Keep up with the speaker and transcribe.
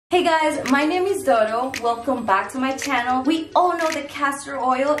Hey guys, my name is Dodo. Welcome back to my channel. We all know that castor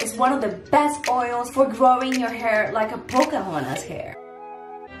oil is one of the best oils for growing your hair like a Pocahontas hair.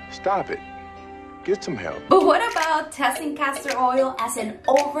 Stop it. Get some help. But what about testing castor oil as an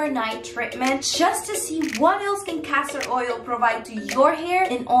overnight treatment just to see what else can castor oil provide to your hair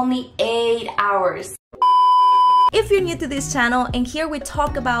in only 8 hours? If you're new to this channel, and here we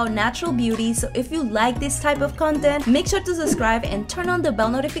talk about natural beauty, so if you like this type of content, make sure to subscribe and turn on the bell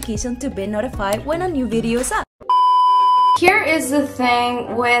notification to be notified when a new video is up. Here is the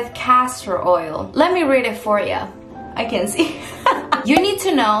thing with castor oil. Let me read it for you. I can see. You need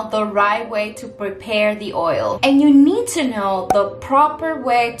to know the right way to prepare the oil, and you need to know the proper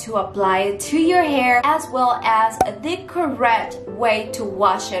way to apply it to your hair, as well as the correct way to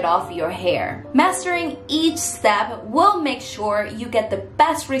wash it off your hair. Mastering each step will make sure you get the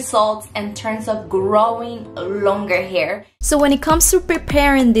best results in terms of growing longer hair. So when it comes to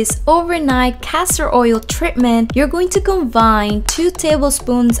preparing this overnight castor oil treatment, you're going to combine 2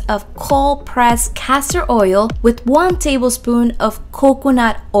 tablespoons of cold pressed castor oil with 1 tablespoon of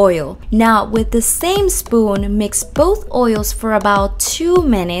coconut oil. Now with the same spoon, mix both oils for about 2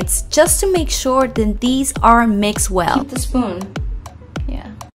 minutes just to make sure that these are mixed well. Keep the spoon. Yeah.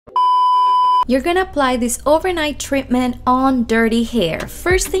 You're gonna apply this overnight treatment on dirty hair.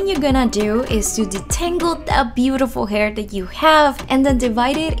 First thing you're gonna do is to detangle that beautiful hair that you have and then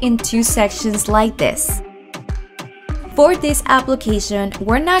divide it in 2 sections like this. For this application,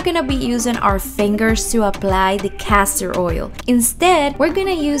 we're not gonna be using our fingers to apply the castor oil. Instead, we're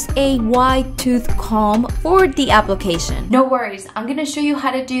gonna use a wide tooth comb for the application. No worries, I'm gonna show you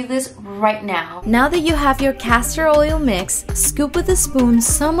how to do this right now. Now that you have your castor oil mix, scoop with a spoon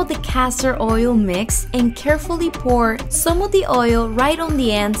some of the castor oil mix and carefully pour some of the oil right on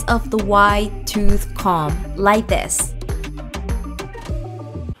the ends of the wide tooth comb, like this.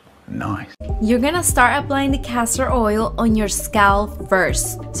 Nice. You're gonna start applying the castor oil on your scalp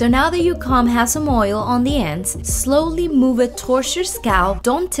first. So now that your comb has some oil on the ends, slowly move it towards your scalp.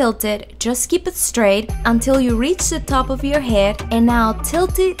 Don't tilt it, just keep it straight until you reach the top of your head, and now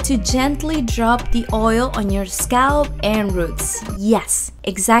tilt it to gently drop the oil on your scalp and roots. Yes,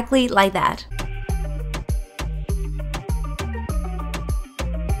 exactly like that.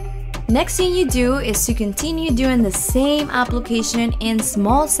 Next thing you do is to continue doing the same application in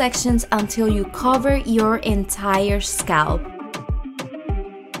small sections until you cover your entire scalp.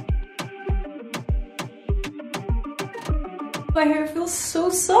 My hair feels so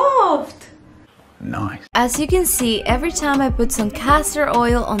soft. Nice. As you can see, every time I put some castor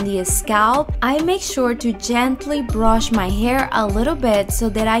oil on the scalp, I make sure to gently brush my hair a little bit so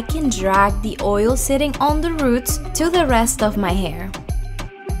that I can drag the oil sitting on the roots to the rest of my hair.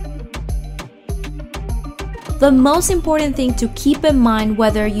 The most important thing to keep in mind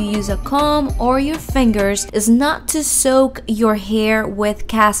whether you use a comb or your fingers is not to soak your hair with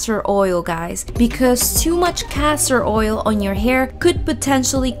castor oil, guys, because too much castor oil on your hair could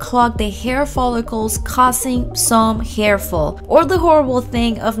potentially clog the hair follicles, causing some hair fall, or the horrible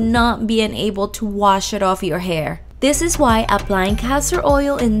thing of not being able to wash it off your hair. This is why applying castor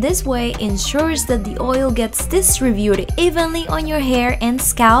oil in this way ensures that the oil gets distributed evenly on your hair and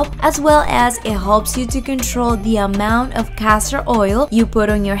scalp, as well as it helps you to control the amount of castor oil you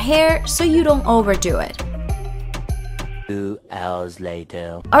put on your hair so you don't overdo it. 2 hours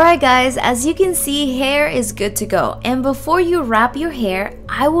later. Alright guys, as you can see, hair is good to go. And before you wrap your hair,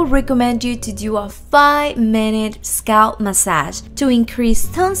 I would recommend you to do a 5-minute scalp massage to increase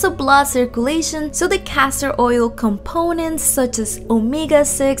tons of blood circulation so the castor oil components such as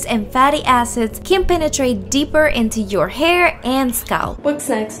omega-6 and fatty acids can penetrate deeper into your hair and scalp. What's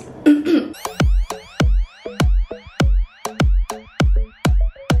next?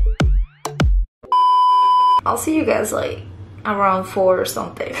 I'll see you guys like around 4 or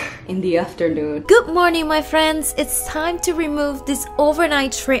something in the afternoon. Good morning, my friends. It's time to remove this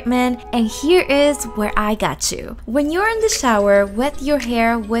overnight treatment, and here is where I got you. When you're in the shower, wet your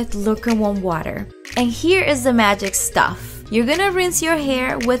hair with lukewarm water. And here is the magic stuff. You're gonna rinse your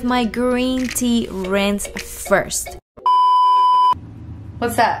hair with my green tea rinse first.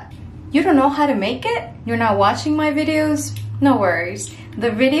 What's that? You don't know how to make it? You're not watching my videos? No worries.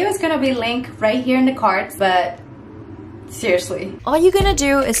 The video is gonna be linked right here in the cards, but seriously, all you're gonna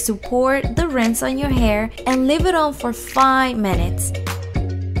do is to pour the rinse on your hair and leave it on for 5 minutes.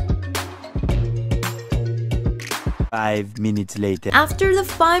 5 minutes later. After the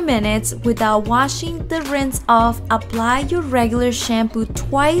 5 minutes, without washing the rinse off, apply your regular shampoo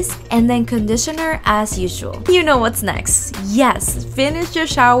twice and then conditioner as usual. You know what's next. Yes, finish your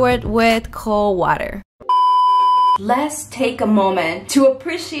shower with cold water. let's take a moment to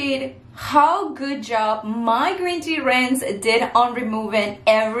appreciate how good job my green tea rinse did on removing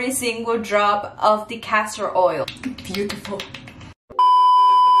every single drop of the castor oil. Beautiful.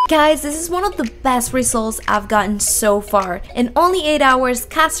 Guys, this is one of the best results I've gotten so far. In only 8 hours,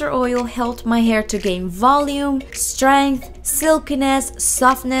 castor oil helped my hair to gain volume, strength, silkiness,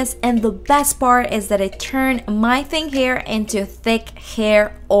 softness, and the best part is that it turned my thin hair into thick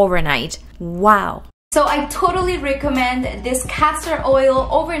hair overnight. Wow. So I totally recommend this castor oil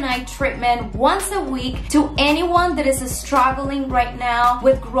overnight treatment once a week to anyone that is struggling right now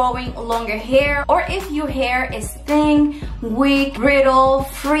with growing longer hair, or if your hair is thin, weak, brittle,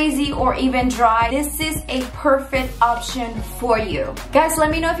 frizzy, or even dry. This is a perfect option for you. Guys,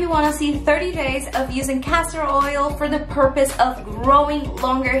 let me know if you want to see 30 days of using castor oil for the purpose of growing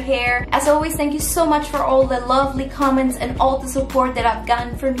longer hair. As always, thank you so much for all the lovely comments and all the support that I've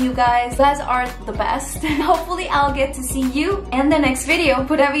gotten from you guys. You guys are the best. Hopefully I'll get to see you in the next video.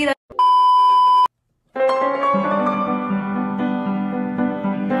 Pura vida.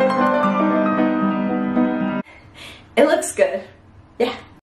 It looks good. Yeah.